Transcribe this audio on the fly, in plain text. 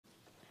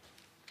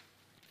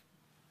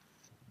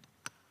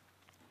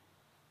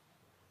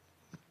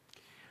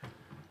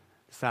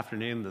This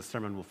afternoon, the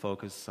sermon will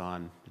focus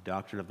on the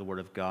doctrine of the Word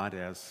of God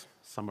as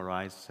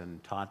summarized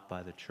and taught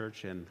by the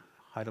Church in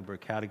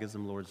Heidelberg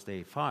Catechism, Lord's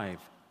Day 5.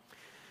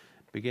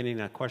 Beginning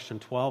at question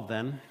 12,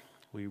 then,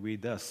 we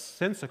read this: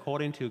 Since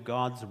according to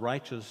God's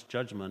righteous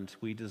judgment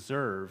we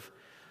deserve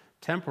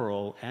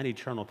temporal and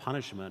eternal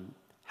punishment,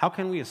 how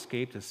can we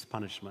escape this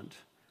punishment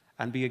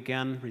and be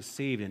again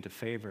received into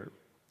favor?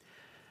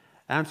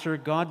 Answer: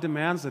 God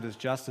demands that his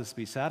justice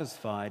be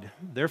satisfied.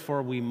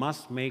 Therefore, we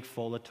must make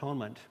full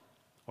atonement,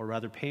 or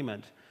rather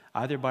payment,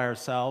 either by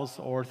ourselves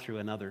or through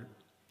another.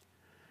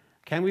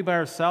 Can we by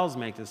ourselves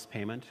make this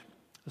payment?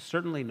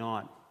 Certainly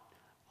not.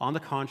 On the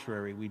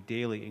contrary, we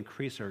daily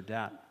increase our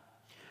debt.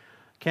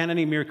 Can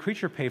any mere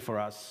creature pay for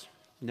us?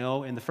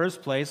 No. In the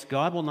first place,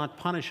 God will not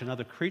punish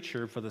another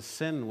creature for the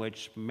sin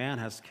which man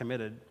has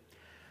committed.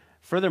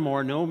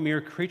 Furthermore, no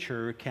mere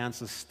creature can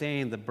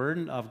sustain the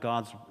burden of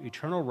God's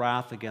eternal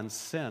wrath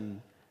against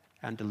sin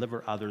and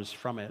deliver others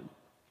from it.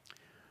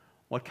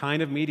 What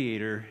kind of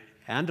mediator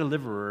and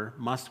deliverer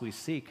must we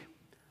seek?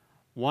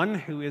 One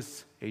who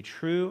is a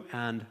true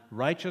and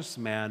righteous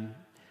man,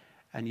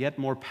 and yet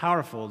more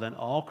powerful than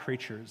all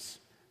creatures,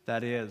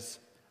 that is,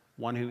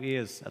 one who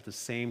is at the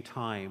same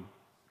time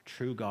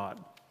true God.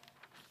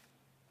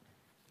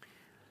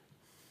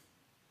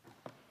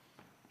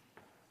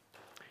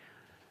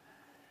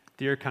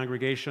 Dear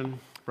congregation,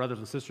 brothers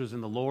and sisters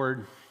in the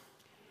Lord,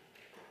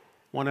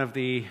 one of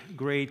the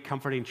great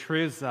comforting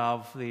truths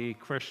of the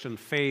Christian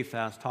faith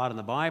as taught in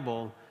the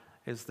Bible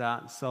is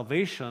that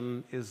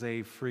salvation is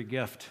a free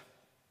gift.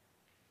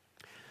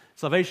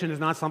 Salvation is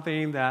not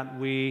something that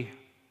we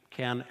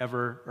can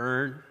ever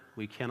earn.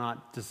 We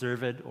cannot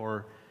deserve it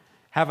or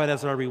have it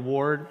as our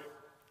reward.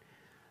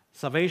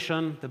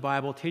 Salvation, the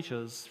Bible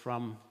teaches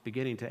from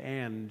beginning to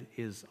end,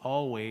 is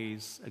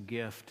always a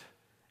gift,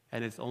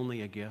 and it's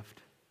only a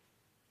gift.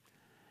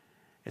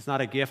 It's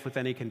not a gift with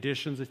any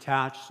conditions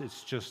attached,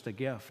 it's just a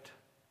gift.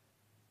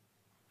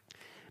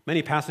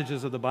 Many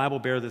passages of the Bible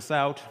bear this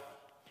out.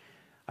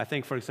 I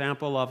think, for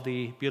example, of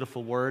the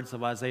beautiful words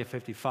of Isaiah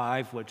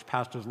 55, which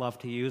pastors love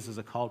to use as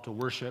a call to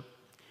worship.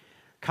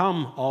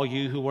 Come, all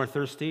you who are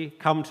thirsty,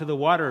 come to the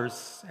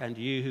waters, and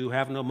you who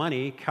have no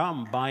money,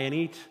 come, buy and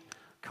eat.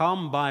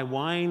 Come, buy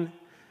wine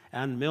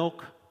and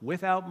milk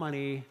without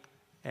money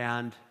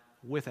and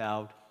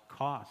without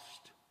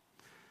cost.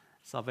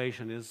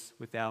 Salvation is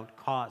without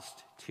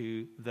cost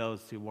to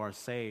those who are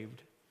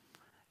saved.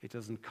 It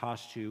doesn't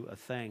cost you a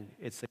thing.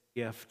 It's a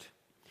gift.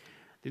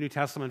 The New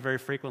Testament very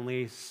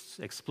frequently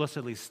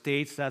explicitly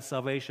states that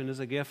salvation is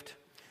a gift.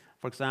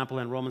 For example,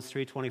 in Romans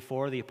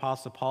 3:24, the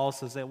Apostle Paul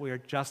says that we are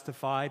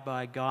justified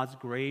by God's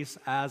grace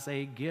as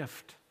a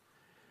gift.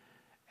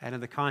 And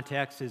in the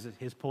context,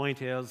 his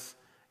point is,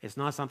 it's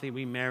not something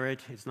we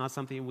merit. It's not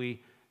something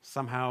we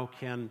somehow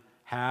can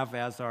have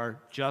as our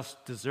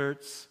just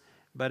deserts,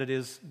 but it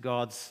is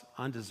God's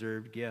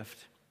undeserved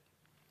gift.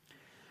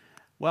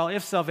 Well,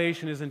 if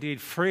salvation is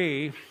indeed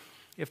free,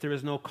 if there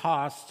is no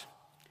cost,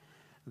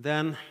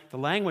 then the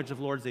language of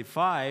Lord's Day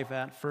 5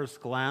 at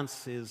first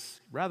glance is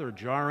rather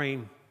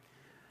jarring,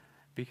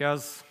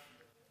 because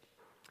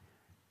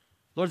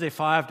Lord's Day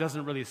 5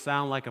 doesn't really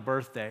sound like a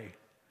birthday.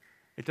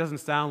 It doesn't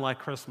sound like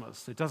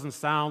Christmas. It doesn't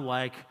sound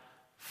like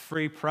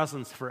free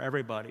presents for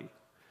everybody.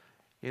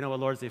 You know what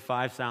Lord's Day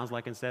 5 sounds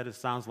like instead? It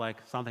sounds like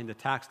something the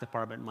tax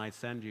department might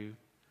send you.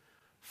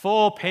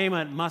 Full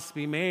payment must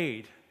be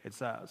made, it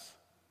says.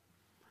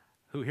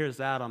 Who hears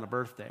that on a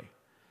birthday?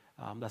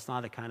 That's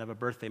not the kind of a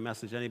birthday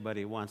message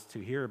anybody wants to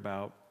hear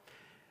about.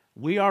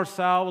 We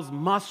ourselves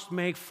must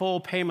make full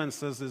payments,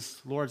 says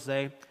this Lord's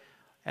Day,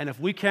 and if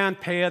we can't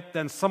pay it,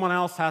 then someone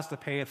else has to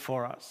pay it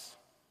for us.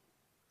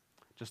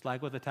 Just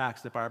like with the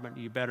tax department,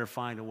 you better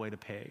find a way to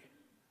pay.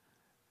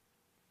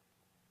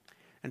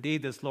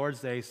 Indeed, this Lord's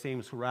Day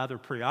seems rather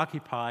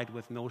preoccupied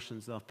with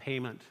notions of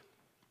payment.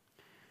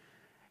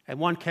 And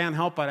one can't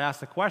help but ask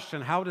the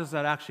question, how does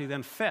that actually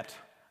then fit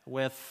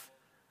with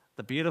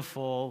the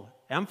beautiful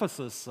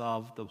emphasis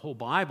of the whole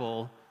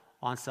Bible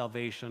on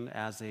salvation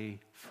as a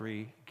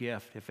free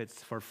gift? If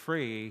it's for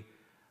free,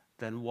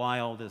 then why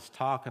all this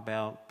talk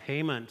about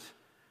payment?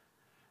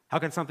 How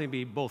can something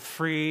be both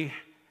free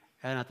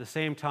and at the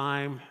same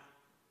time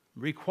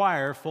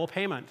require full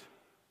payment?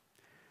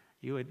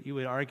 You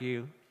would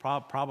argue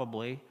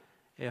probably,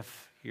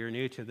 if you're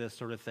new to this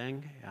sort of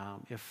thing,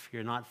 if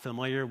you're not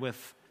familiar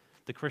with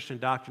the Christian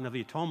doctrine of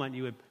the atonement,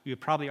 you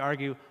would probably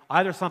argue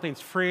either something's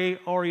free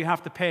or you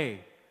have to pay,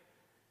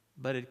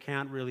 but it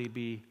can't really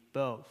be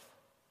both.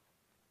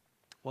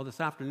 Well,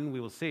 this afternoon we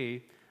will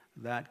see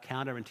that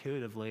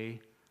counterintuitively,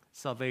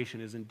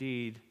 salvation is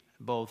indeed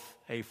both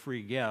a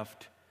free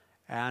gift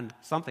and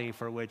something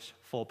for which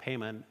full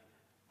payment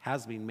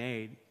has been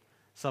made.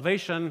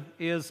 Salvation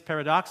is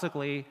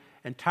paradoxically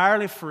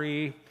entirely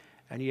free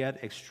and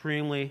yet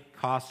extremely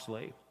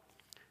costly.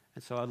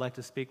 And so I'd like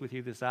to speak with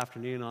you this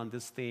afternoon on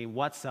this theme,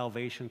 what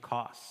salvation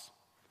costs.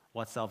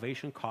 What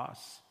salvation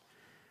costs.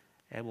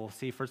 And we'll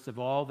see, first of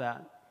all,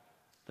 that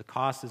the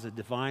cost is a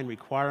divine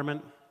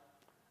requirement.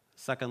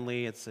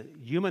 Secondly, it's a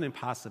human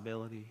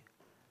impossibility.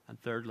 And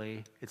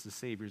thirdly, it's the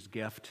Savior's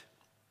gift.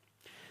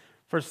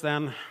 First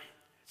then,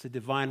 it's a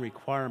divine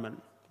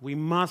requirement. We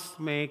must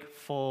make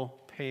full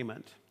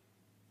payment.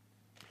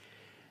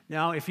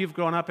 Now, if you've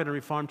grown up in a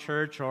Reformed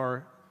church,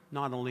 or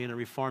not only in a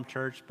Reformed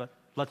church, but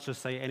let's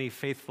just say any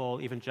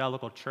faithful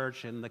evangelical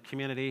church in the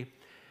community,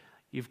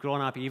 you've grown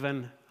up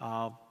even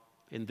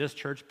in this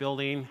church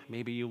building,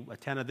 maybe you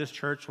attended this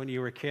church when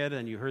you were a kid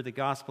and you heard the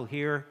gospel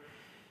here,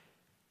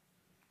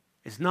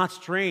 it's not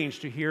strange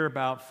to hear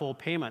about full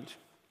payment.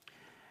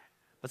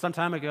 But some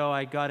time ago,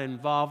 I got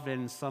involved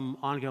in some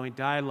ongoing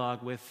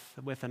dialogue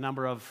with a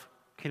number of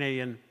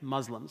Canadian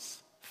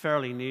Muslims,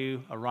 fairly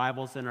new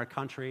arrivals in our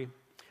country.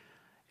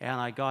 And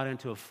I got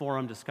into a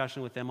forum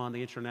discussion with them on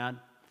the internet.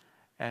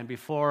 And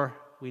before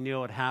we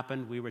knew what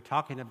happened, we were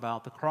talking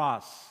about the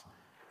cross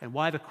and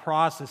why the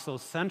cross is so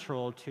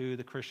central to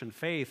the Christian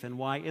faith and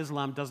why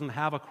Islam doesn't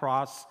have a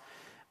cross,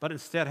 but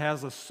instead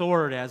has a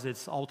sword as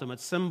its ultimate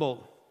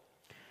symbol.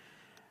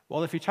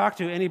 Well, if you talk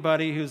to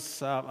anybody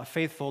who's a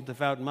faithful,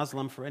 devout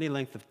Muslim for any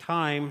length of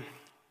time,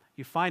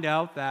 you find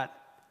out that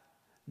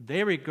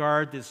they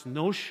regard this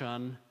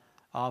notion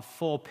of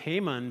full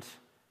payment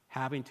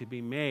having to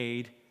be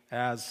made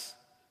as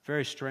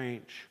very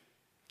strange.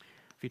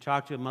 If you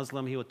talk to a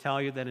Muslim, he will tell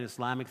you that in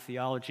Islamic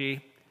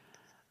theology,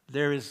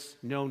 there is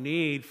no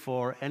need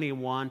for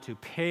anyone to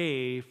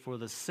pay for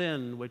the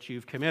sin which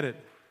you've committed.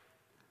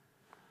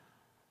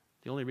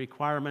 The only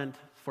requirement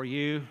for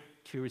you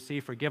to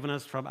receive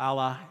forgiveness from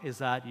Allah is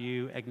that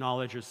you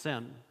acknowledge your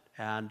sin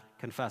and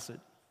confess it.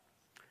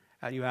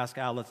 And you ask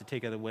Allah to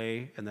take it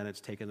away, and then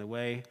it's taken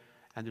away.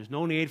 And there's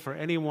no need for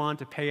anyone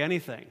to pay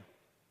anything.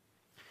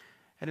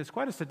 And it's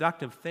quite a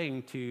seductive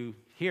thing to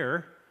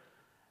hear,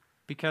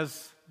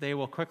 because they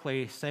will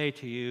quickly say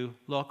to you,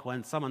 look,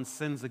 when someone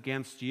sins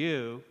against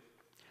you,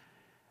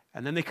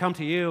 and then they come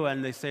to you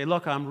and they say,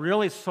 look, I'm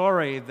really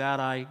sorry that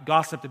I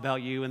gossiped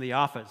about you in the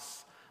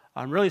office.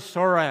 I'm really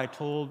sorry I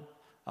told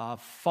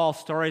false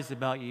stories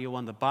about you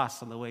on the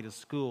bus on the way to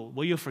school.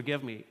 Will you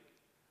forgive me?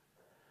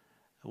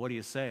 What do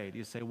you say? Do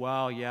you say,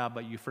 well, yeah,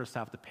 but you first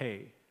have to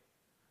pay?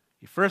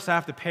 You first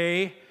have to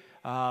pay.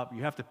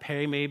 You have to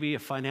pay maybe a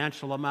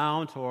financial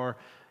amount, or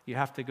you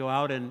have to go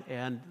out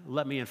and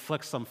let me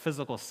inflict some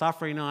physical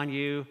suffering on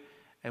you.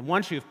 And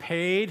once you've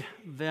paid,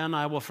 then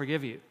I will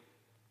forgive you.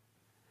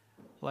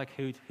 Like,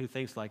 who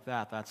thinks like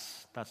that?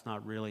 That's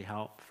not really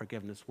how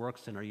forgiveness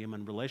works in our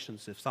human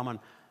relations. If someone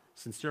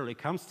sincerely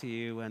comes to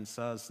you and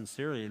says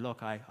sincerely,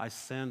 look, I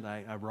sinned,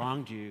 I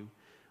wronged you,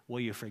 will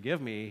you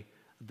forgive me?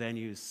 Then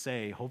you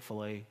say,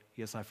 hopefully,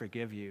 yes, I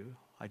forgive you.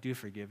 I do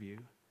forgive you.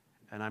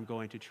 And I'm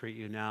going to treat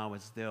you now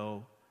as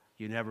though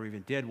you never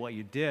even did what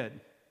you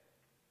did.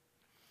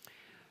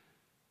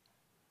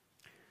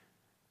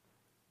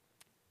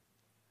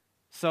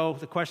 So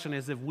the question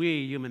is, if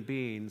we human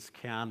beings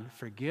can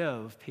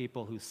forgive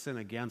people who sin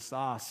against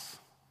us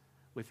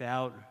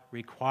without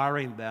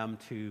requiring them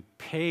to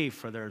pay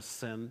for their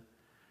sin,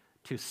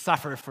 to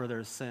suffer for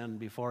their sin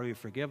before we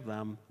forgive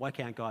them, why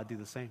can't God do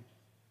the same?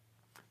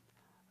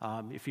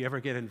 If you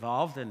ever get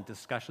involved in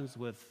discussions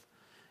with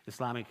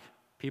Islamic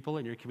people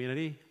in your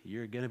community,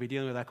 you're going to be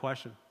dealing with that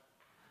question.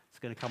 It's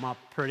going to come up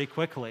pretty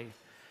quickly.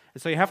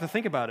 And so you have to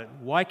think about it.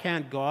 Why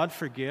can't God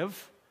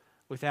forgive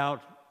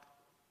without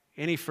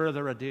any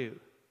further ado?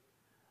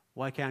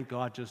 Why can't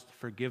God just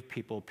forgive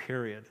people,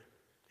 period?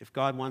 If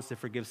God wants to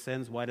forgive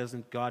sins, why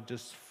doesn't God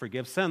just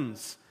forgive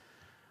sins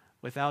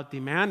without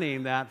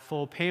demanding that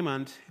full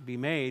payment be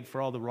made for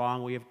all the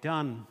wrong we have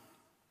done?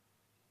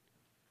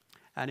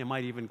 And it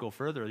might even go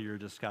further, your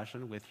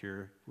discussion with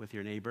your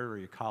neighbor or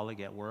your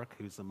colleague at work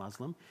who's a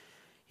Muslim.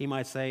 He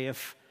might say,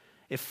 if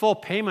full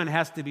payment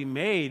has to be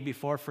made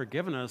before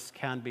forgiveness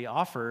can be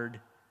offered,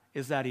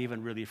 is that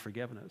even really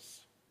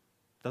forgiveness?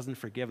 Doesn't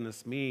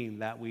forgiveness mean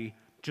that we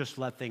just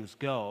let things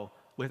go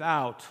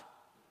without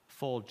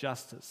full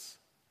justice?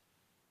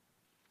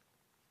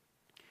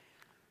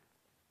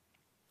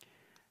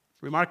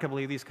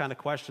 Remarkably, these kind of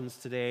questions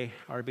today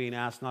are being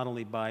asked not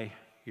only by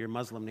your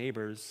Muslim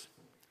neighbors,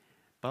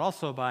 but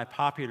also by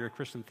popular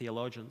Christian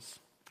theologians.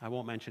 I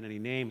won't mention any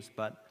names,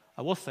 but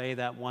I will say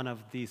that one of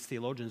these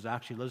theologians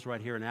actually lives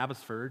right here in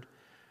Abbotsford,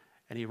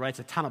 and he writes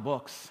a ton of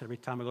books. Every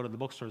time I go to the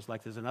bookstore, it's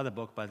like there's another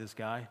book by this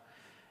guy.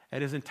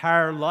 And his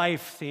entire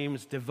life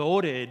seems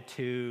devoted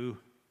to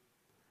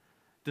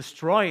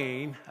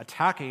destroying,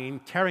 attacking,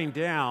 tearing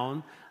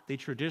down the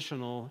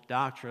traditional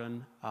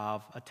doctrine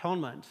of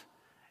atonement,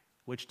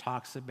 which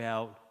talks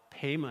about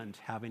payment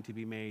having to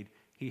be made.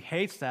 He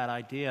hates that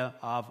idea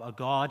of a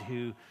God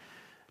who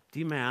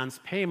demands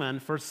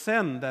payment for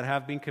sin that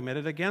have been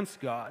committed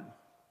against God.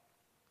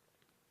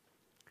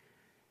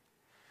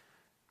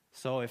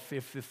 So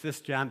if this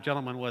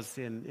gentleman was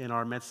in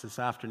our midst this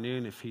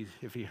afternoon, if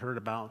he heard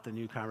about the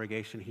new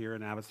congregation here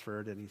in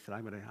Abbotsford, and he said,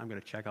 I'm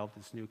going to check out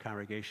this new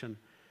congregation,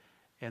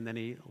 and then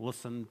he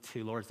listened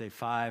to Lord's Day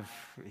 5,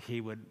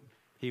 he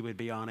would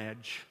be on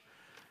edge.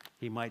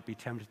 He might be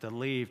tempted to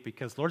leave,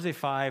 because Lord's Day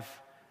 5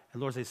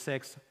 and Lord's Day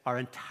 6 are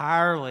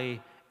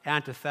entirely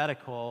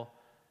antithetical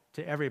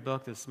to every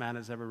book this man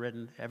has ever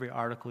written, every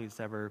article he's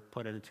ever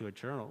put into a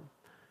journal.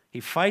 He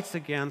fights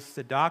against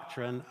the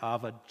doctrine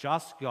of a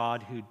just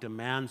God who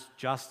demands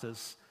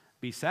justice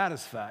be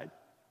satisfied.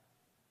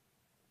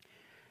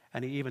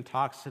 And he even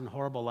talks in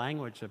horrible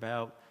language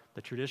about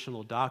the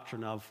traditional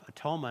doctrine of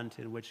atonement,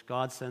 in which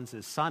God sends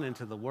his Son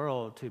into the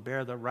world to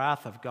bear the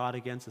wrath of God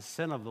against the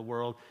sin of the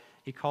world.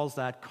 He calls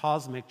that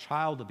cosmic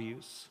child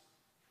abuse.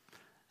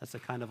 That's the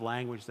kind of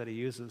language that he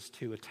uses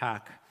to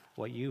attack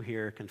what you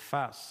hear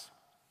confess.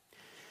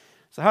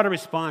 So how to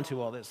respond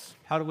to all this?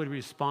 How do we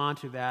respond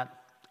to that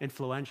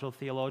influential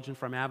theologian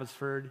from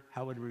Abbotsford?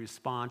 How would we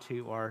respond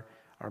to our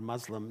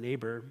Muslim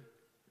neighbor?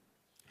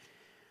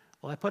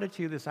 Well, I put it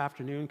to you this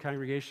afternoon,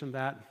 congregation,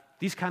 that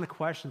these kind of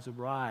questions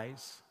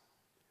arise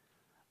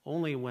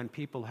only when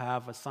people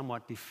have a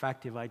somewhat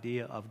defective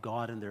idea of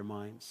God in their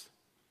minds.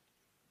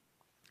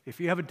 If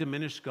you have a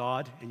diminished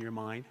God in your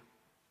mind,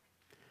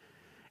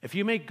 if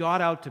you make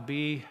God out to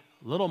be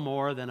little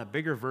more than a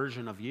bigger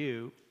version of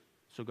you,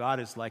 so God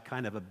is like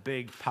kind of a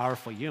big,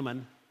 powerful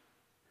human,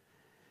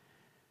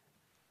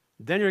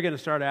 then you're going to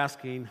start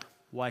asking,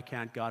 why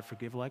can't God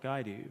forgive like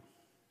I do?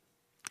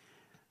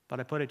 But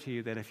I put it to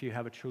you that if you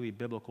have a truly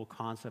biblical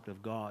concept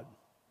of God,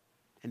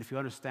 and if you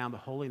understand the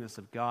holiness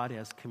of God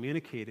as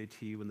communicated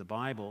to you in the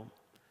Bible,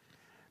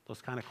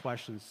 those kind of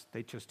questions,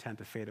 they just tend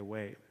to fade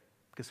away.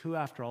 Because who,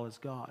 after all, is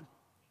God?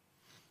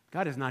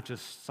 God is not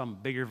just some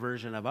bigger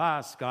version of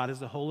us. God is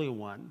the Holy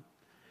One.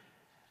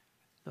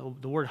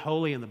 The word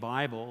holy in the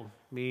Bible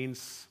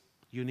means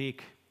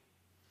unique.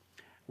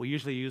 We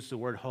usually use the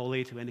word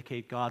holy to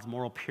indicate God's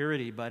moral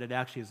purity, but it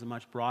actually has a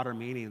much broader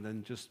meaning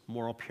than just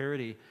moral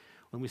purity.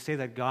 When we say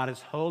that God is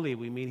holy,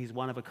 we mean he's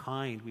one of a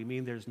kind. We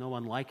mean there's no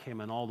one like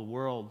him in all the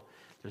world.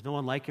 There's no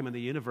one like him in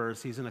the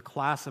universe. He's in a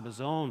class of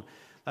his own.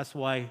 That's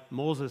why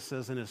Moses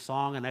says in his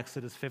song in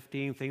Exodus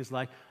 15 things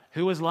like,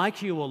 "Who is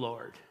like you, O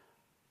Lord?"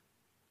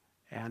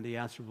 And he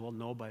answered, well,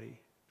 nobody.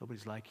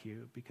 Nobody's like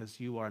you, because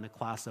you are in a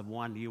class of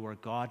one. You are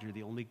God. You're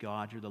the only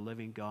God. You're the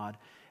living God.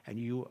 And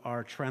you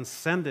are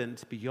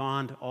transcendent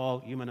beyond all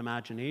human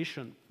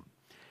imagination.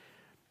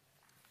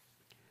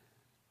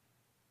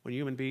 When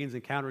human beings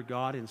encounter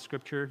God in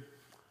Scripture,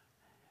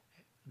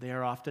 they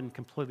are often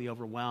completely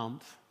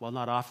overwhelmed. Well,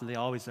 not often, they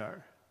always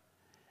are.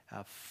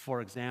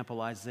 For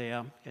example,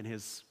 Isaiah, in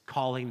his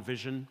calling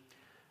vision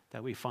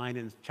that we find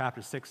in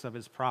chapter 6 of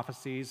his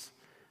prophecies,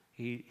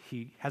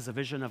 he has a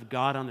vision of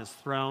God on his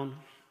throne.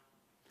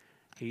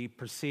 He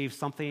perceives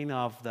something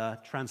of the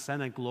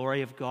transcendent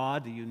glory of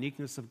God, the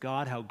uniqueness of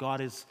God, how God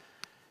is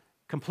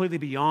completely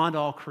beyond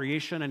all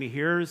creation, and he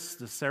hears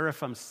the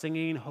seraphim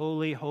singing,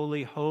 "Holy,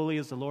 holy, holy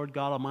is the Lord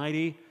God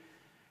Almighty."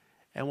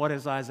 And what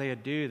does Isaiah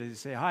do? Does he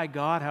say, "Hi,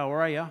 God, how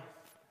are you?"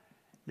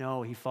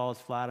 No, he falls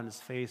flat on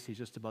his face. He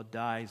just about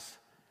dies.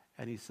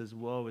 And he says,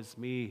 "Woe is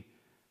me,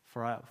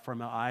 for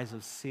my eyes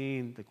have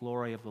seen the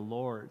glory of the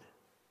Lord."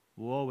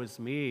 Woe is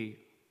me.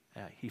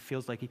 He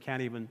feels like he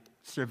can't even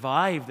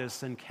survive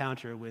this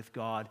encounter with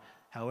God,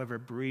 however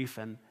brief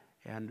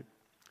and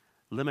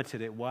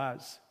limited it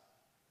was.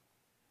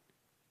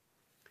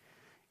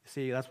 You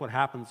see, that's what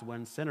happens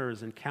when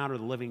sinners encounter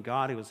the living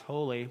God who is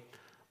holy.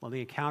 When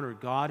they encounter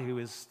God who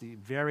is the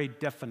very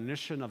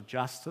definition of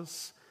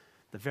justice,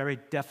 the very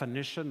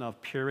definition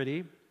of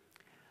purity,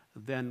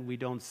 then we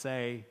don't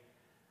say,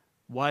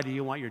 "Why do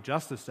you want your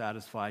justice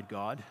satisfied,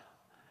 God?"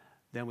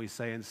 Then we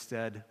say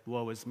instead,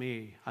 "Woe is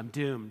me, I'm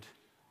doomed.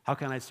 How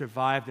can I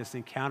survive this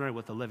encounter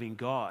with the living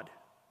God?"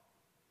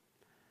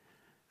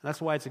 And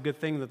that's why it's a good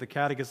thing that the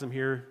Catechism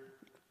here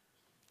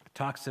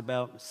talks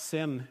about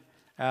sin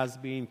as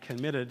being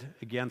committed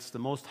against the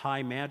most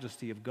high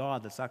majesty of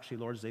God. That's actually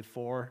Lord's Day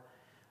 4,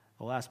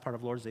 the last part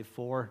of Lord's Day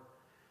 4.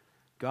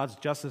 God's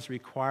justice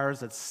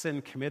requires that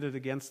sin committed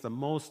against the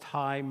most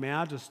high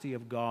majesty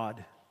of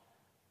God.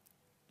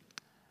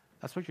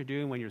 That's what you're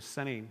doing when you're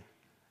sinning.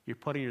 You're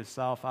putting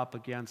yourself up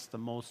against the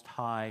most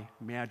high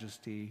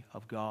majesty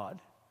of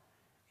God.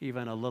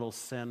 Even a little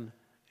sin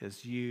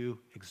is you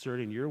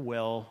exerting your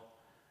will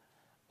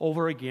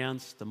over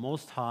against the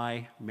most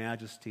high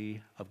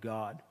majesty of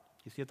God.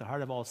 You see, at the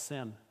heart of all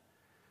sin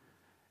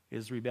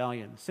is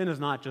rebellion. Sin is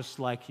not just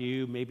like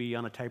you, maybe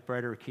on a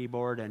typewriter or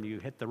keyboard, and you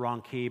hit the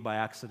wrong key by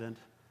accident.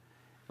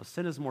 Well,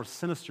 sin is more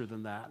sinister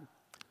than that.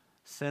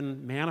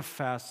 Sin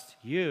manifests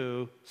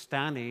you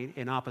standing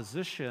in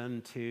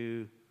opposition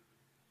to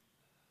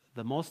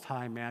the most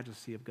high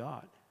majesty of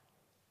God.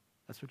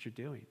 That's what you're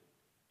doing.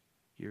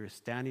 You're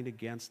standing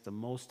against the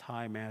most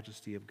high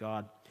majesty of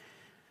God.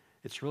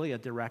 It's really a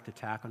direct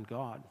attack on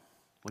God.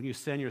 When you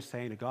sin, you're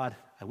saying to God,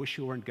 "I wish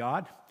you weren't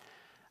God.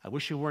 I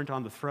wish you weren't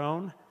on the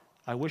throne.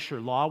 I wish your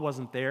law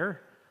wasn't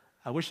there.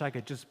 I wish I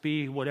could just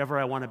be whatever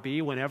I want to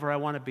be, whenever I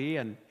want to be,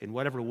 and in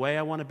whatever way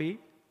I want to be."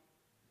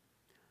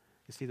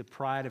 You see, the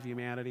pride of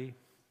humanity,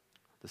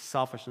 the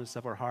selfishness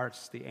of our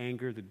hearts, the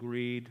anger, the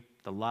greed,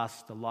 the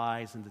lust, the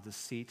lies, and the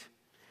deceit,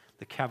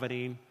 the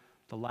coveting,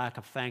 the lack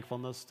of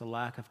thankfulness, the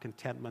lack of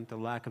contentment, the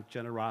lack of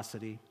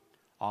generosity,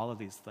 all of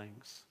these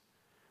things,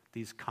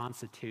 these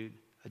constitute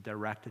a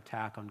direct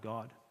attack on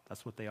God.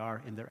 That's what they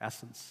are in their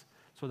essence.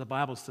 So the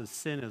Bible says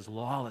sin is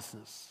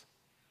lawlessness.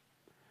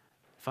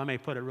 If I may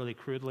put it really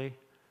crudely,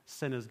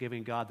 sin is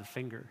giving God the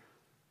finger.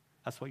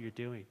 That's what you're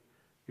doing.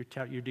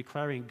 You're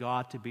declaring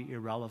God to be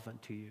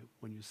irrelevant to you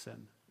when you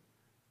sin.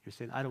 You're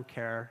saying, I don't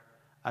care.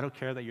 I don't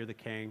care that you're the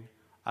king.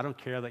 I don't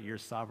care that you're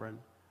sovereign.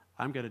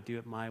 I'm going to do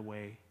it my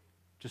way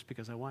just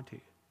because I want to.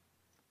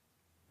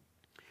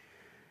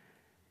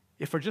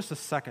 If for just a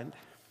second,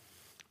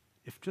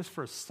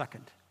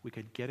 we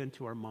could get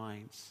into our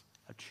minds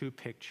a true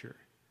picture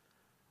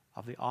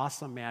of the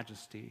awesome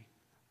majesty,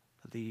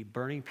 the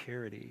burning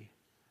purity,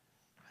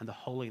 and the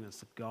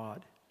holiness of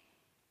God,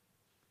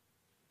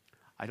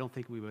 I don't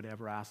think we would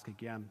ever ask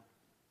again,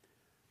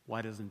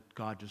 why doesn't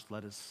God just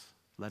let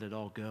it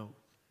all go?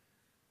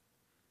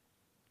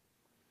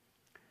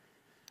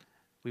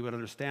 We would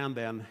understand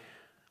then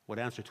what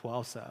answer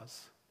 12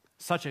 says.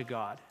 Such a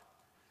God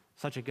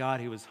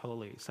who is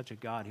holy, such a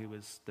God who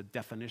is the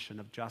definition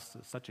of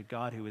justice, such a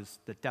God who is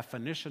the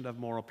definition of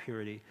moral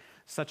purity,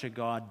 such a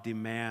God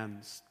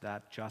demands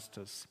that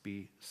justice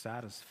be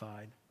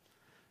satisfied.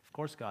 Of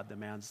course God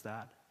demands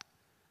that.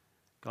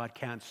 God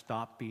can't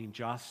stop being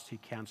just. He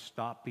can't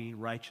stop being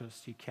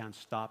righteous. He can't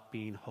stop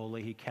being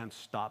holy. He can't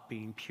stop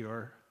being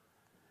pure.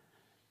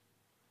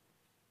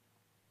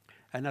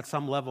 And at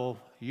some level,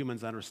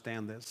 humans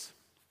understand this.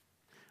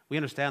 We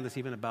understand this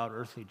even about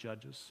earthly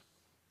judges.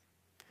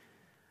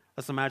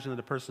 Let's imagine that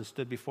a person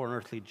stood before an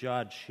earthly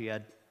judge. He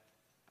had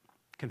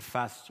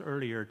confessed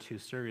earlier to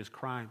serious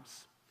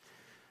crimes.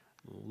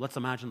 Let's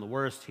imagine the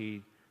worst.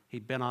 He'd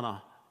been on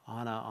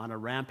a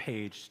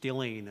rampage,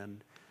 stealing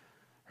and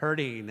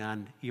hurting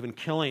and even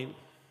killing.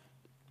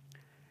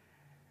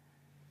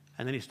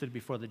 And then he stood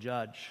before the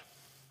judge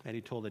and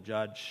he told the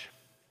judge,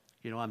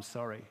 I'm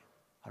sorry.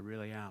 I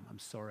really am. I'm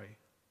sorry.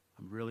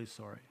 I'm really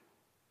sorry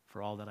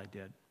for all that I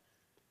did.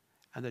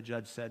 And the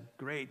judge said,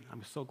 great,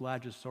 I'm so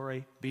glad you're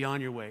sorry. Be on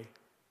your way.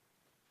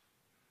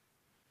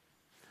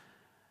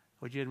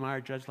 Would you admire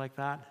a judge like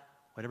that?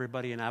 Would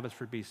everybody in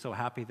Abbotsford be so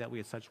happy that we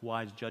had such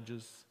wise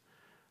judges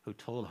who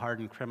told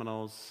hardened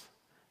criminals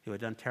who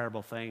had done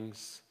terrible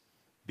things,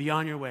 be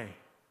on your way.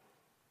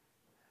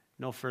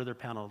 No further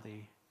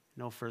penalty,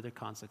 no further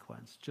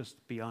consequence.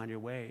 Just be on your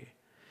way.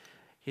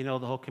 The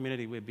whole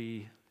community would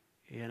be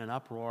in an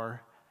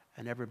uproar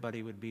and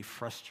everybody would be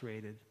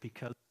frustrated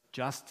because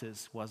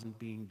justice wasn't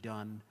being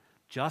done.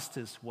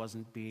 Justice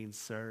wasn't being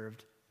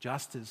served.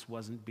 Justice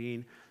wasn't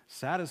being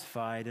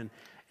satisfied. And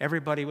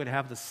everybody would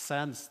have the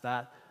sense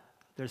that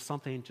there's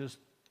something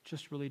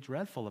just really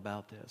dreadful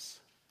about this.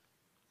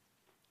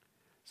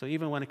 So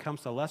even when it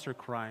comes to lesser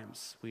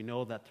crimes, we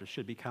know that there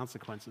should be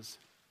consequences.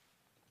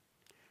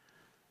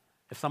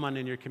 If someone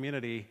in your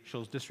community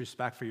shows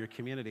disrespect for your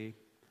community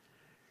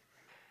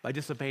by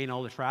disobeying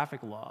all the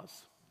traffic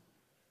laws,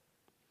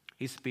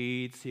 he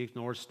speeds, he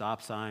ignores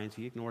stop signs,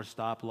 he ignores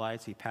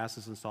stoplights, he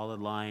passes in solid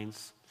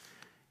lines,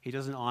 he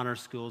doesn't honor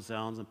school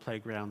zones and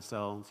playground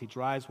zones, he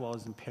drives while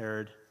he's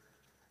impaired,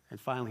 and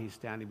finally he's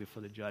standing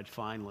before the judge,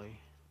 finally.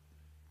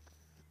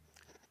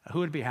 Who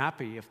would be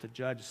happy if the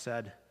judge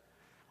said,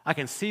 I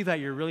can see that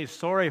you're really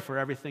sorry for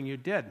everything you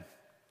did,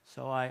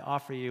 so I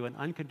offer you an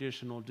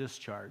unconditional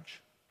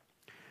discharge.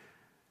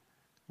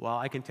 Well,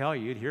 I can tell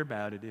you'd hear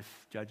about it if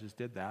judges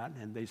did that,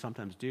 and they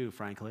sometimes do,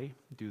 frankly,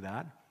 do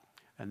that.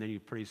 And then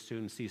you pretty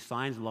soon see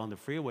signs along the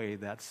freeway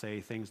that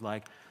say things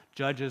like,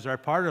 judges are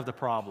part of the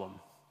problem.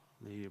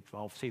 You've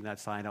all seen that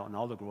sign out in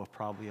Aldergrove,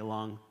 probably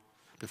along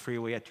the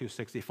freeway at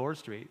 264th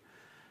Street.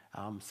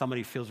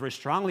 Somebody feels very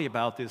strongly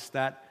about this,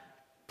 that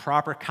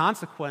proper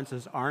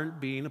consequences aren't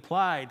being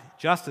applied.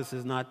 Justice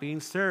is not being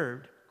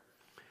served.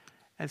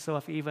 And so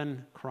if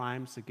even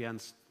crimes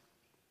against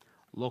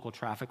local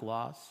traffic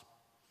laws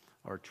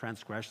or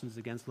transgressions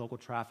against local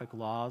traffic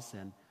laws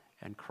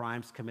and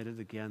crimes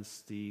committed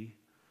against the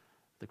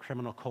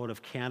Criminal Code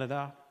of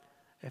Canada,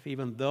 if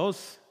even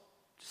those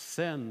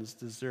sins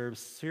deserve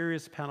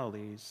serious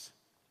penalties,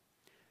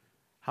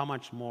 how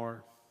much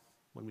more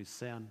when we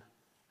sin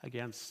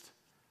against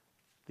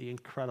the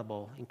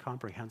incredible,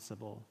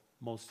 incomprehensible,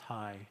 most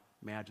high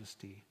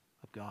majesty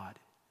of God?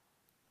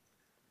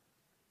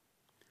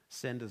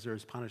 Sin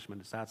deserves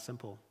punishment. It's that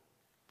simple.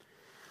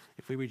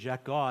 If we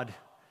reject God,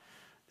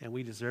 then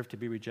we deserve to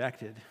be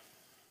rejected.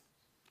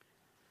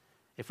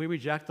 If we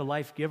reject the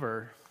life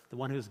giver, the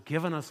one who's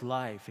given us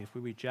life, if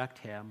we reject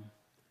him,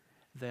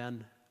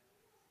 then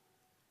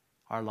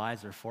our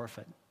lives are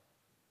forfeit.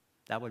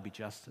 That would be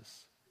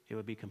justice. It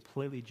would be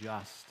completely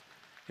just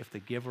if the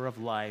giver of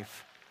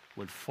life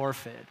would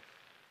forfeit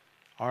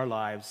our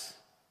lives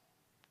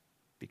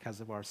because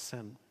of our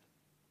sin.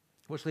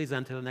 Which leads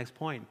on to the next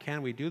point.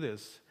 Can we do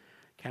this?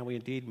 Can we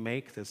indeed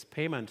make this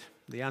payment?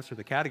 The answer to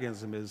the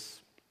catechism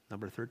is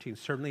number 13,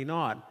 certainly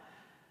not.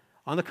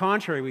 On the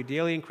contrary, we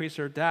daily increase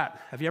our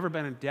debt. Have you ever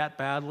been in debt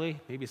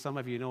badly? Maybe some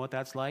of you know what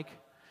that's like.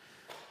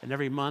 And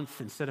every month,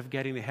 instead of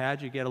getting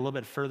ahead, you get a little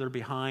bit further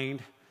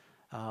behind.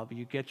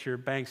 You get your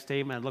bank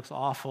statement, it looks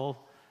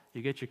awful.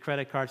 You get your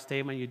credit card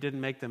statement, you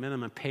didn't make the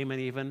minimum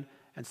payment even,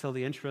 and so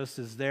the interest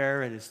is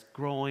there and it's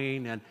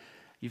growing, and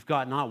you've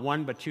got not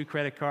one but two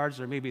credit cards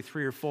or maybe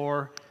three or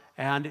four,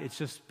 And it's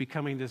just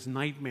becoming this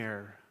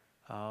nightmare.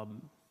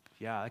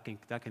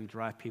 That can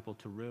drive people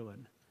to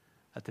ruin.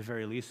 At the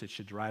very least, it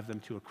should drive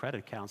them to a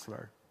credit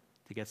counselor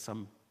to get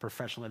some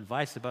professional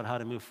advice about how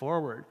to move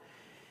forward.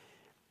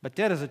 But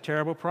debt is a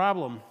terrible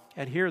problem.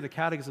 And here the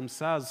Catechism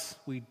says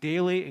we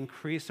daily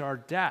increase our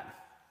debt.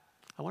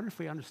 I wonder if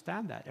we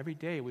understand that. Every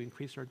day we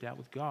increase our debt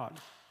with God.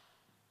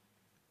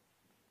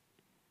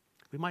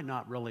 We might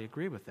not really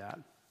agree with that.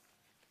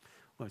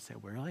 We would say,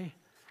 really?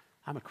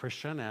 I'm a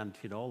Christian, and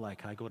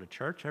I go to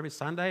church every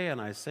Sunday, and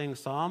I sing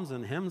psalms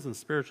and hymns and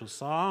spiritual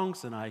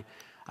songs, and I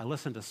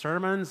listen to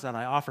sermons, and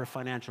I offer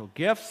financial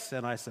gifts,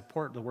 and I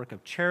support the work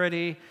of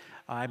charity.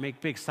 I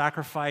make big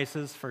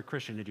sacrifices for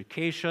Christian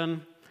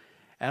education,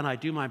 and I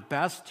do my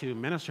best to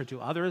minister to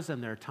others in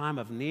their time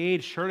of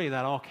need. Surely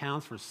that all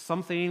counts for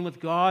something with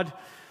God.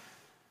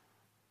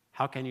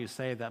 How can you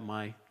say that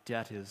my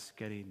debt is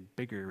getting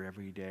bigger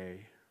every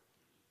day?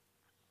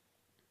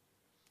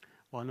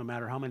 Well, no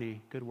matter how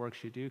many good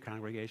works you do,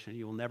 congregation,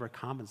 you will never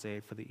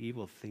compensate for the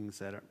evil things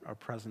that are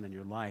present in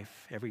your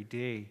life. Every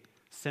day,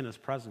 sin is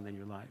present in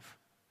your life.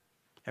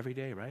 Every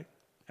day, right?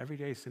 Every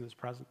day, sin is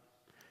present.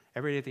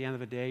 Every day at the end of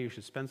the day, you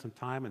should spend some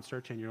time and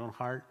searching your own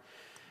heart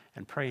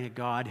and praying to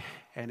God.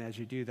 And as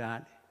you do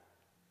that,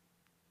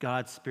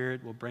 God's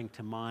Spirit will bring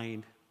to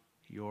mind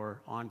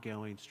your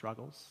ongoing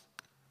struggles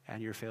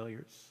and your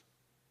failures.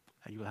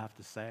 And you will have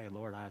to say,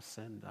 Lord, I have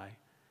sinned.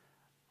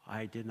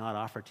 I did not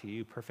offer to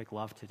you perfect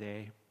love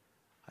today.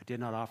 I did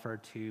not offer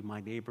to my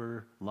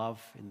neighbor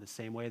love in the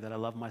same way that I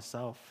love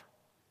myself.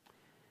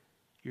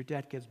 Your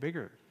debt gets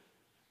bigger.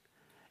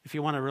 If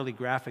you want a really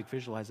graphic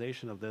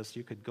visualization of this,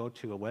 you could go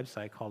to a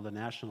website called the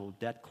National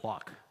Debt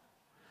Clock.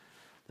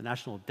 The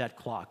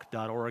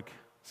nationaldebtclock.org.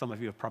 Some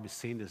of you have probably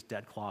seen this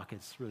debt clock.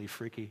 It's really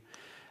freaky.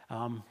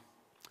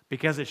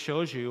 Because it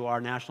shows you our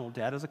national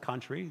debt as a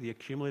country, the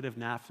accumulative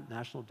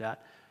national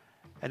debt.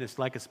 And it's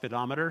like a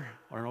speedometer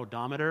or an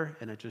odometer,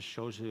 and it just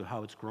shows you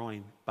how it's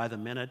growing by the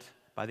minute,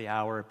 by the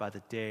hour, by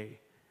the day.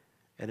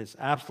 And it's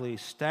absolutely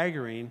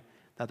staggering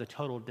that the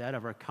total debt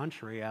of our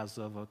country as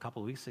of a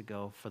couple of weeks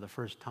ago for the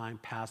first time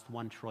passed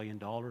 $1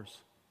 trillion.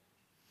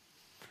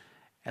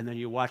 And then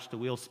you watch the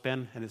wheel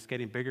spin, and it's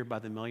getting bigger by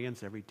the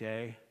millions every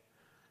day.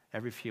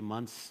 Every few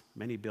months,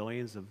 many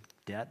billions of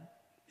debt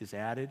is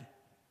added.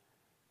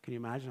 Can you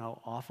imagine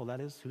how awful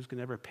that is? Who's going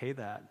to ever pay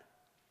that?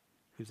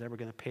 Who's ever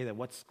going to pay that?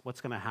 What's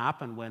going to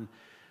happen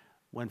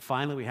when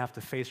finally we have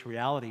to face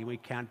reality? We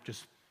can't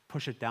just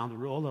push it down the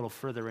road a little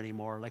further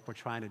anymore like we're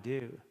trying to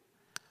do.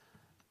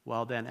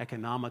 Well, then,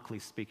 economically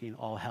speaking,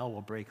 all hell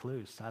will break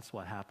loose. That's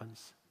what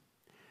happens.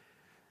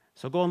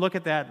 So go and look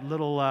at that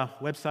little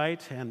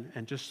website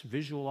and just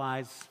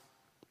visualize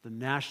the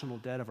national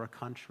debt of our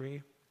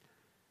country.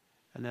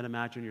 And then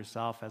imagine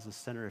yourself as a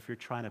sinner. If you're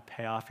trying to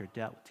pay off your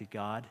debt to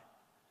God,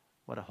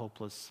 what a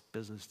hopeless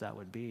business that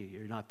would be.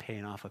 You're not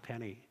paying off a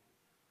penny.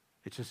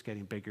 It's just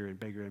getting bigger and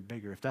bigger and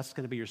bigger. If that's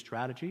going to be your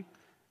strategy,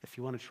 if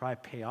you want to try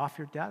pay off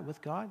your debt with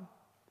God,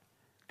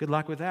 good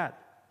luck with that.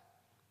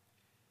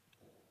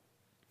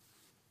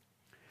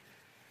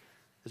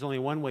 There's only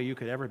one way you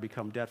could ever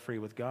become debt-free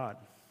with God.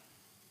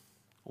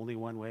 Only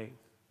one way.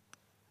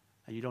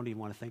 And you don't even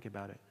want to think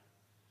about it.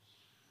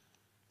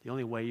 The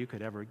only way you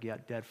could ever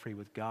get debt-free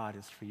with God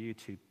is for you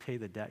to pay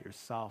the debt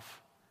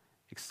yourself.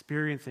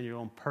 Experience in your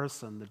own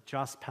person the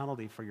just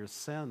penalty for your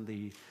sin,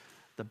 the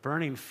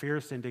burning,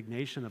 fierce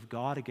indignation of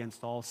God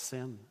against all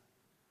sin.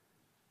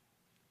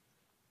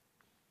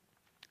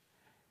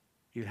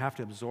 You'd have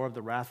to absorb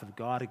the wrath of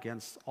God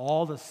against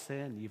all the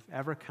sin you've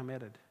ever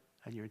committed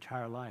in your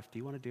entire life. Do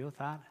you want to deal with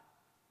that?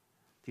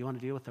 Do you want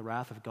to deal with the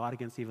wrath of God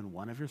against even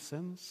one of your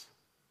sins?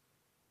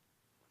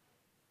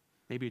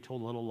 Maybe you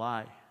told a little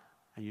lie,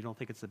 and you don't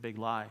think it's a big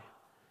lie.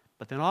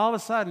 But then all of a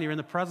sudden, you're in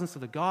the presence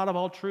of the God of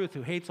all truth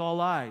who hates all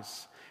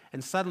lies.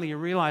 And suddenly you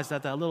realize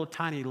that little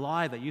tiny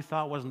lie that you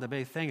thought wasn't a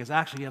big thing is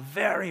actually a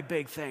very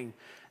big thing.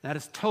 That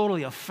is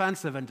totally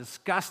offensive and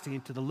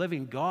disgusting to the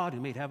living God who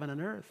made heaven and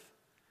earth.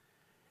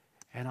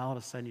 And all of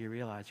a sudden you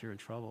realize you're in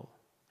trouble.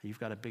 And you've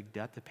got a big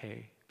debt to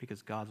pay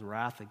because God's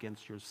wrath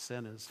against your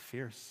sin is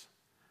fierce.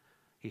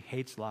 He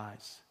hates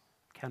lies,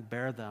 can't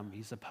bear them.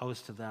 He's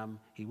opposed to them.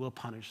 He will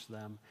punish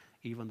them,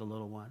 even the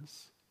little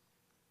ones.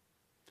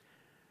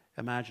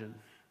 Imagine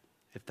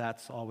if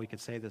that's all we could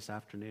say this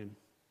afternoon.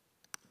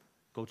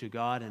 Go to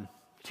God and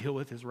deal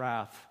with his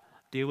wrath,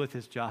 deal with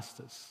his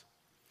justice.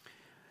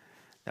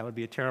 That would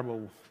be a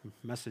terrible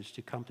message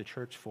to come to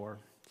church for.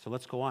 So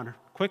let's go on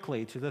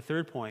quickly to the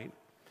third point.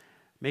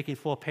 Making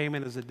full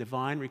payment is a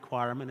divine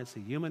requirement. It's a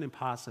human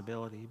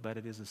impossibility, but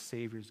it is a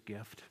Savior's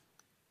gift.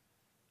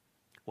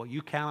 What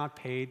you cannot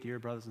pay, dear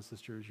brothers and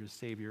sisters, your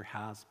Savior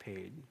has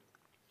paid.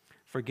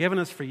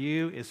 Forgiveness for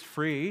you is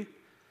free.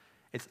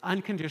 It's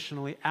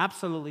unconditionally,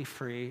 absolutely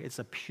free. It's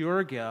a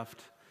pure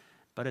gift,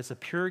 but it's a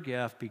pure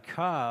gift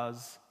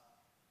because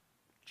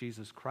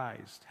Jesus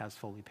Christ has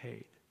fully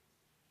paid.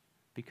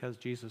 Because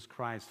Jesus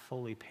Christ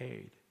fully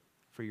paid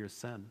for your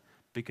sin.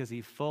 Because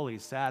he fully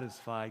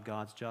satisfied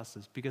God's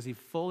justice. Because he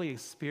fully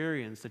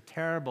experienced the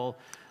terrible,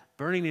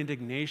 burning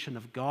indignation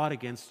of God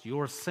against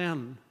your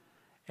sin.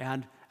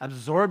 and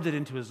absorbed it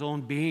into his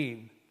own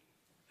being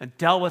and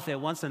dealt with it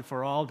once and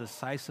for all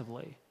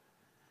decisively,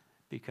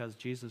 because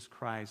Jesus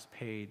Christ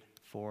paid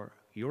for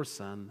your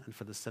sin and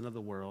for the sin of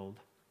the world.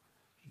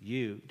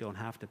 You don't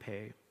have to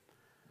pay.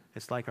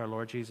 It's like our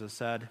Lord Jesus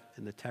said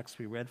in the text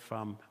we read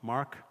from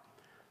Mark,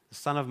 the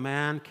Son of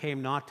Man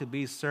came not to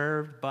be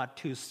served, but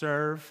to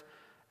serve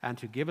and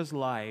to give his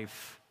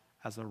life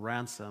as a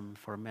ransom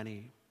for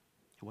many.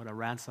 And what a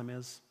ransom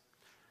is?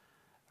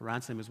 A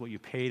ransom is what you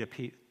pay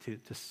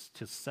to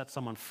set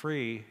someone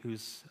free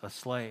who's a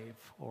slave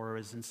or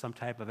is in some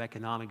type of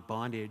economic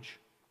bondage.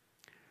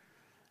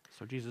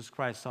 So Jesus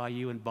Christ saw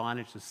you in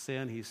bondage to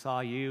sin. He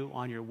saw you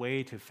on your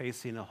way to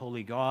facing a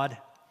holy God.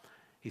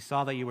 He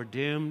saw that you were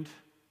doomed.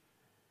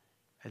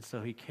 And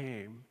so he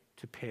came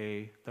to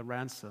pay the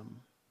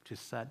ransom, to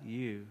set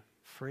you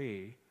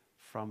free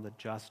from the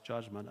just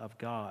judgment of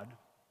God.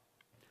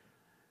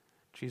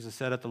 Jesus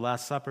said at the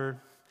Last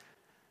Supper,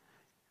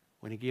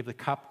 when he gave the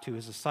cup to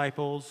his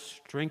disciples,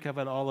 "Drink of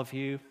it, all of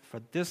you,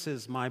 for this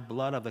is my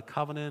blood of the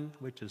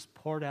covenant, which is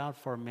poured out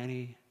for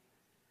many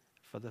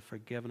for the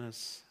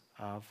forgiveness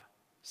of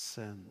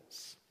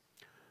sins."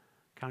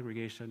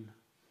 Congregation,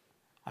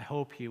 I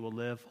hope you will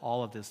live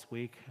all of this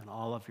week and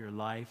all of your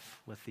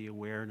life with the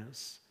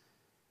awareness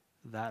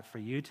that for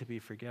you to be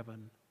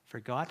forgiven, for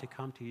God to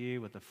come to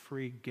you with a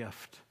free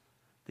gift,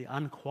 the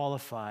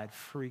unqualified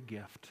free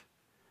gift,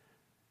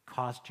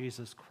 cost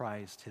Jesus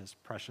Christ his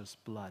precious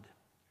blood.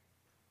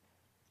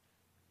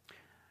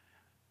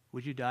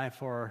 Would you die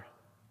for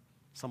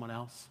someone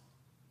else?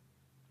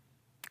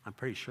 I'm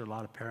pretty sure a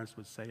lot of parents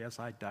would say, yes,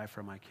 I'd die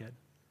for my kid.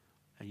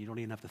 And you don't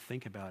even have to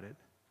think about it.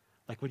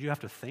 Like, would you have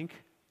to think?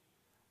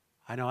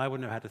 I know I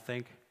wouldn't have had to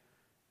think.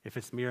 If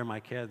it's me or my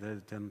kid,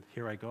 then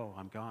here I go.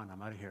 I'm gone.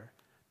 I'm out of here.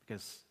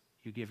 Because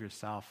you give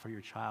yourself for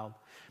your child.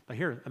 But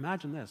here,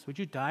 imagine this. Would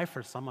you die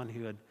for someone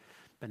who had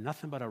been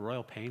nothing but a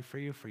royal pain for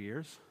you for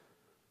years?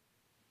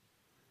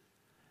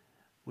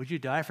 Would you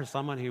die for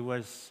someone who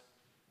was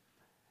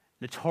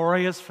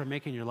notorious for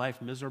making your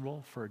life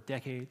miserable for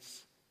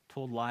decades,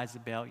 told lies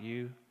about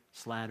you,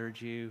 slandered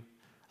you,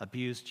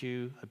 abused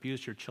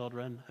your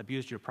children,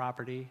 abused your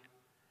property,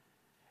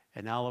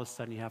 and now all of a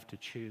sudden you have to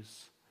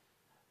choose,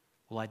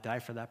 will I die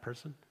for that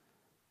person?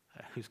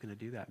 Who's going to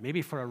do that?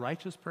 Maybe for a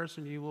righteous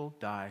person you will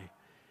die,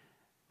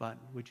 but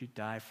would you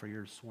die for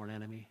your sworn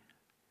enemy?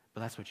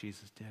 But that's what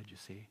Jesus did, you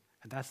see.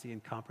 And that's the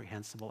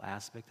incomprehensible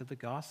aspect of the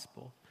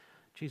gospel.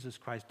 Jesus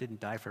Christ didn't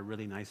die for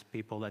really nice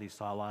people that he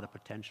saw a lot of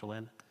potential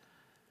in.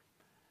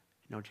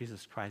 No,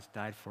 Jesus Christ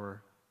died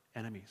for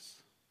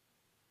enemies.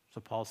 So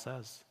Paul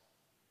says,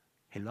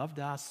 he loved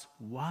us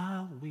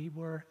while we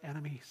were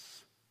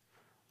enemies,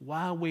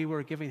 while we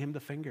were giving him the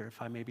finger,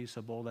 if I may be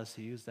so bold as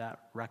to use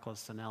that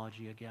reckless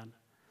analogy again,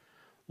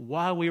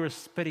 while we were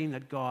spitting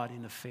at God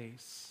in the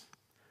face,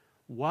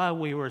 while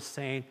we were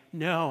saying,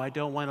 no, I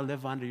don't want to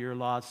live under your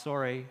law,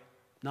 sorry,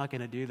 not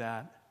going to do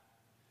that,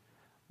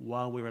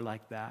 while we were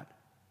like that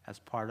as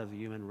part of the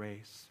human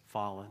race,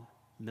 fallen,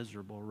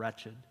 miserable,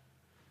 wretched,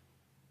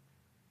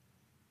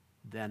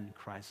 then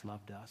Christ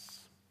loved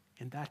us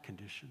in that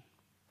condition.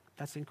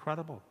 That's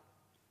incredible.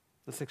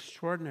 That's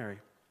extraordinary.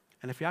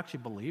 And if you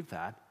actually believe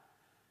that,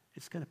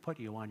 it's going to put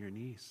you on your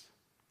knees.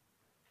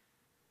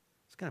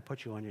 It's going to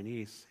put you on your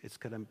knees. It's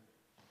going to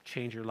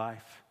change your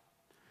life.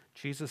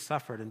 Jesus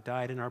suffered and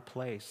died in our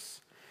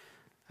place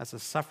as a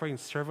suffering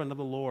servant of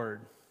the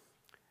Lord,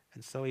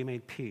 and so he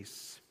made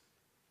peace.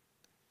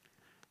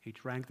 He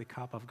drank the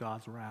cup of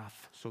God's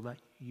wrath so that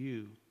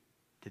you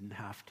didn't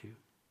have to.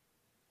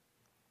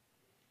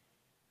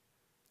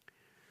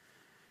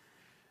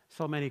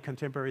 So many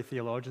contemporary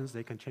theologians,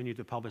 they continue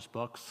to publish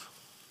books,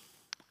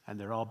 and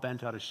they're all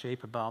bent out of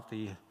shape about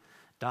the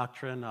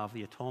doctrine of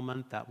the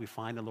atonement that we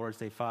find in Lord's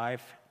Day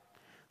 5.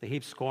 They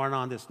heap scorn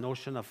on this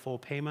notion of full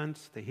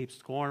payment. They heap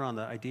scorn on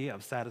the idea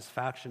of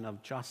satisfaction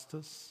of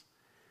justice.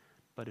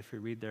 But if you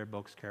read their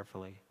books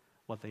carefully,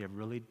 what they have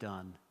really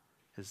done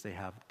is they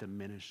have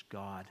diminished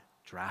God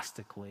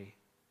drastically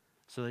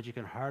so that you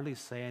can hardly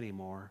say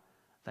anymore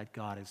that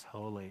God is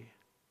holy.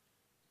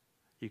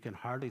 You can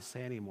hardly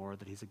say anymore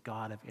that he's a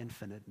God of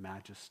infinite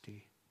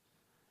majesty.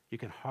 You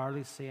can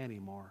hardly say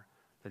anymore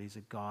that he's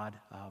a God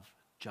of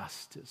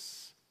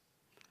justice.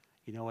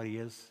 You know what he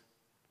is?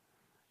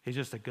 He's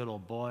just a good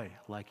old boy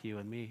like you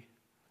and me.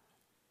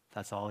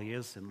 That's all he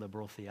is in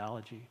liberal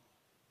theology.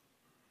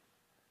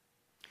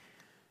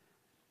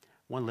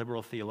 One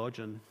liberal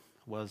theologian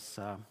was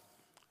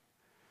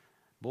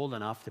bold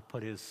enough to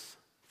put his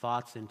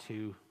thoughts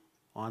into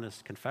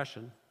honest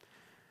confession.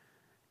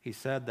 He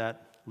said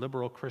that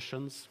liberal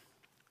Christians,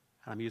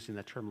 and I'm using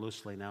that term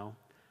loosely now,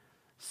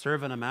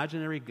 serve an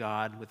imaginary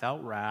God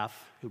without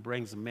wrath who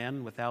brings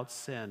men without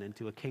sin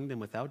into a kingdom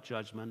without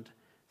judgment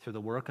through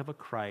the work of a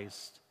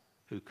Christ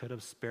who could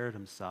have spared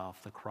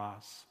himself the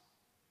cross.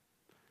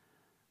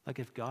 Like,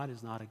 if God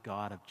is not a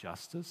God of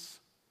justice,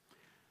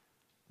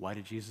 why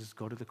did Jesus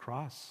go to the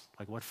cross?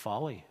 Like, what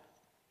folly.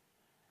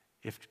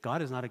 If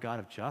God is not a God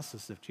of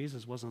justice, if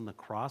Jesus wasn't on the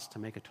cross to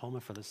make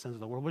atonement for the sins of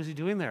the world, what is he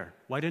doing there?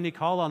 Why didn't he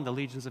call on the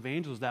legions of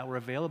angels that were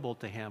available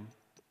to him?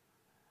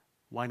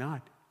 Why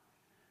not?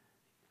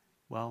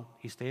 Well,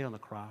 he stayed on the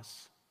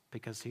cross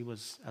because he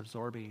was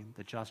absorbing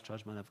the just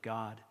judgment of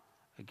God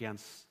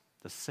against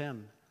the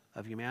sin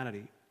of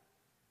humanity.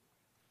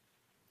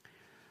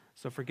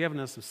 So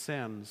forgiveness of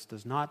sins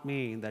does not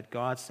mean that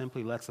God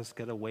simply lets us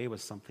get away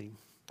with something.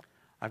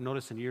 I've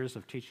noticed in years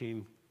of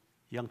teaching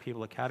young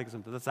people a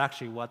catechism that that's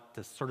actually what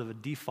the sort of a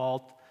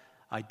default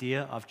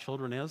idea of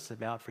children is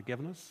about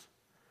forgiveness.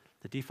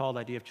 The default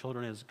idea of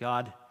children is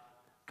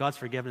God's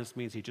forgiveness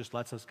means he just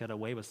lets us get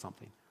away with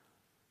something.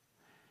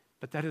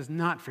 But that is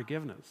not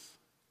forgiveness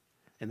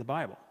in the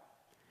Bible.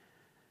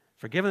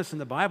 Forgiveness in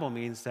the Bible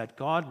means that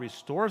God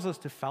restores us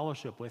to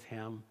fellowship with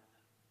him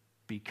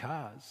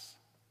because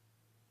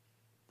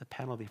the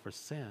penalty for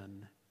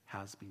sin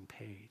has been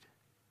paid.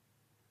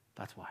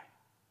 That's why.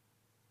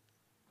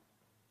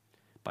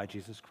 By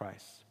Jesus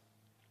Christ.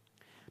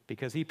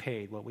 Because he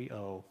paid what we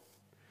owe,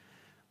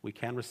 we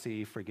can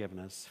receive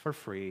forgiveness for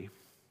free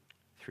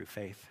through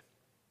faith.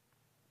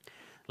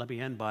 Let me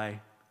end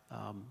by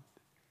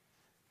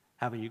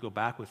having you go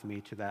back with me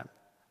to that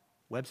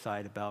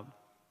website about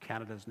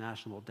Canada's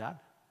national debt.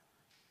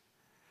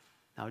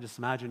 Now just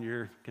imagine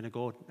you're going to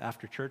go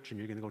after church and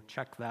you're going to go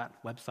check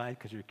that website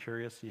because you're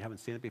curious and you haven't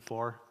seen it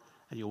before,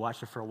 and you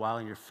watch it for a while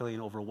and you're feeling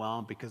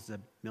overwhelmed because the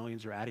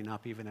millions are adding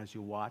up even as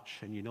you watch,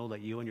 and you know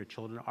that you and your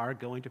children are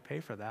going to pay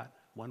for that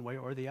one way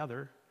or the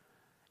other.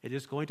 It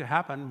is going to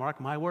happen,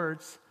 mark my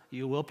words.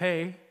 You will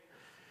pay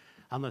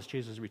unless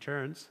Jesus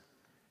returns.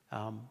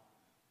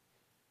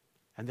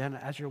 And then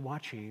as you're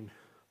watching,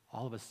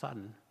 all of a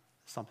sudden,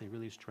 something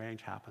really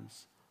strange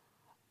happens.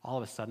 All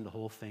of a sudden, the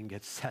whole thing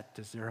gets set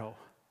to zero.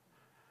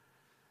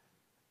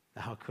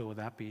 Now, how cool would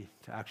that be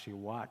to actually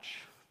watch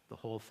the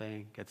whole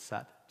thing get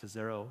set to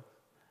zero?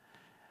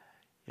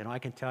 You know, I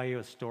can tell you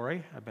a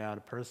story about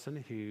a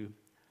person who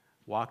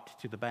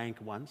walked to the bank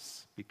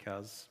once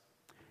because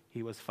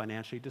he was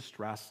financially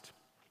distressed,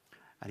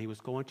 and he was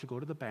going to go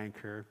to the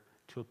banker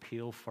to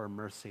appeal for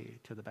mercy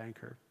to the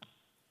banker,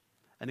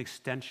 an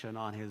extension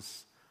on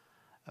his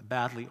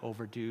badly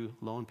overdue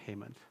loan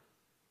payment.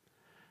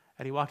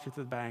 And he walked into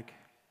the bank,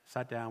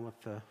 sat down with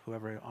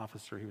whoever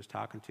officer he was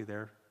talking to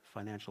there,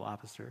 financial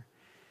officer,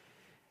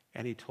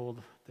 and he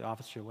told the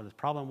officer what his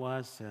problem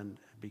was and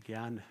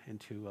began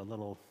into a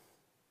little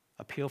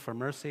appeal for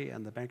mercy.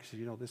 And the banker said,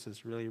 you know, this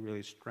is really,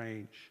 really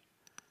strange.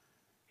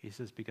 He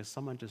says, because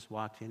someone just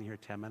walked in here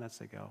 10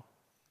 minutes ago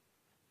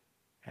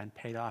and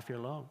paid off your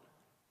loan.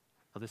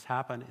 Now, this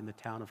happened in the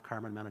town of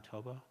Carman,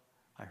 Manitoba.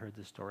 I heard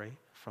this story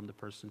from the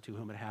person to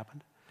whom it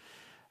happened.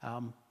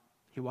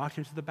 He walked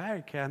into the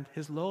bank and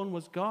his loan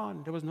was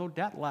gone. There was no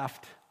debt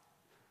left.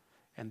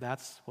 And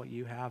that's what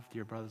you have,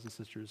 dear brothers and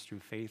sisters, through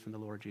faith in the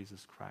Lord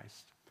Jesus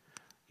Christ.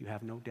 You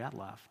have no debt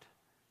left.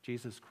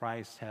 Jesus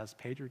Christ has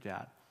paid your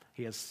debt.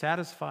 He has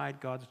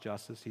satisfied God's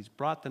justice. He's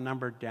brought the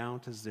number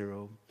down to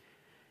zero.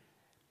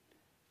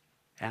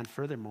 And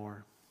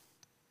furthermore,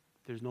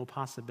 there's no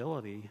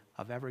possibility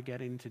of ever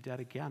getting into debt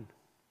again,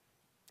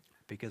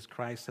 because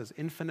Christ has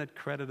infinite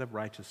credit of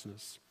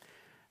righteousness,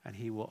 and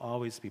he will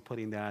always be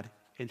putting that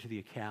into the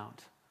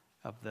account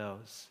of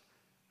those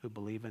who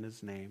believe in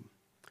his name.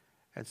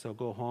 And so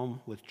go home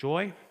with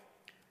joy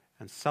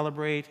and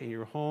celebrate in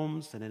your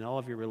homes and in all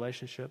of your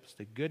relationships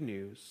the good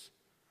news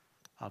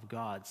of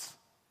God's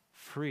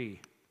free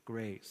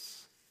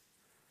grace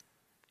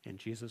in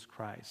Jesus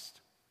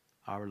Christ,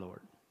 our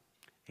Lord.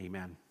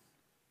 Amen.